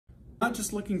Not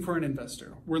just looking for an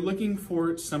investor. We're looking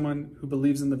for someone who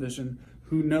believes in the vision,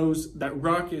 who knows that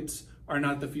rockets are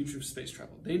not the future of space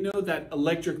travel. They know that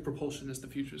electric propulsion is the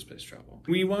future of space travel.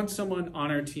 We want someone on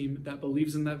our team that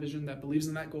believes in that vision, that believes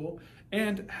in that goal,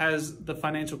 and has the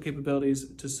financial capabilities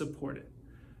to support it.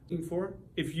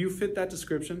 If you fit that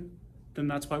description, then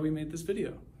that's why we made this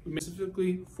video. We made it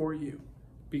specifically for you,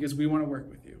 because we want to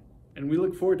work with you, and we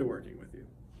look forward to working with you.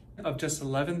 Of just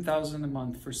 $11,000 a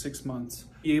month for 6 months,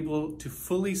 be able to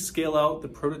fully scale out the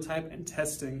prototype and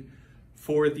testing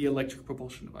for the electric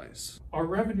propulsion device. Our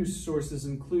revenue sources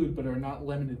include, but are not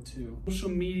limited to, social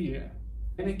media,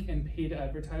 organic and paid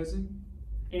advertising,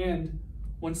 and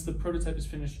once the prototype is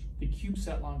finished, the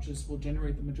CubeSat launches will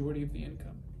generate the majority of the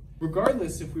income.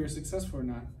 Regardless if we are successful or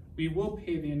not, we will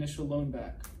pay the initial loan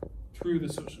back through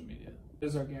the social media. That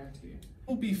is our guarantee.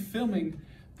 We'll be filming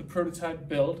the prototype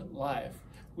build live.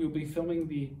 We'll be filming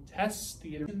the tests,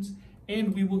 the iterations,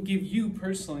 and we will give you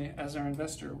personally, as our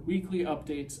investor, weekly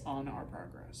updates on our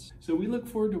progress. So we look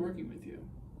forward to working with you.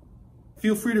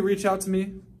 Feel free to reach out to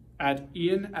me at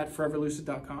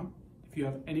ian@foreverlucid.com if you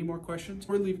have any more questions,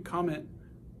 or leave a comment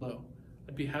below.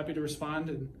 I'd be happy to respond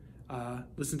and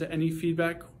listen to any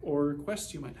feedback or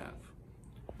requests you might have.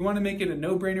 We want to make it a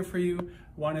no-brainer for you.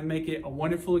 We want to make it a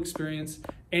wonderful experience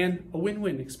and a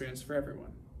win-win experience for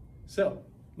everyone. So,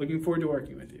 looking forward to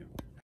working with you.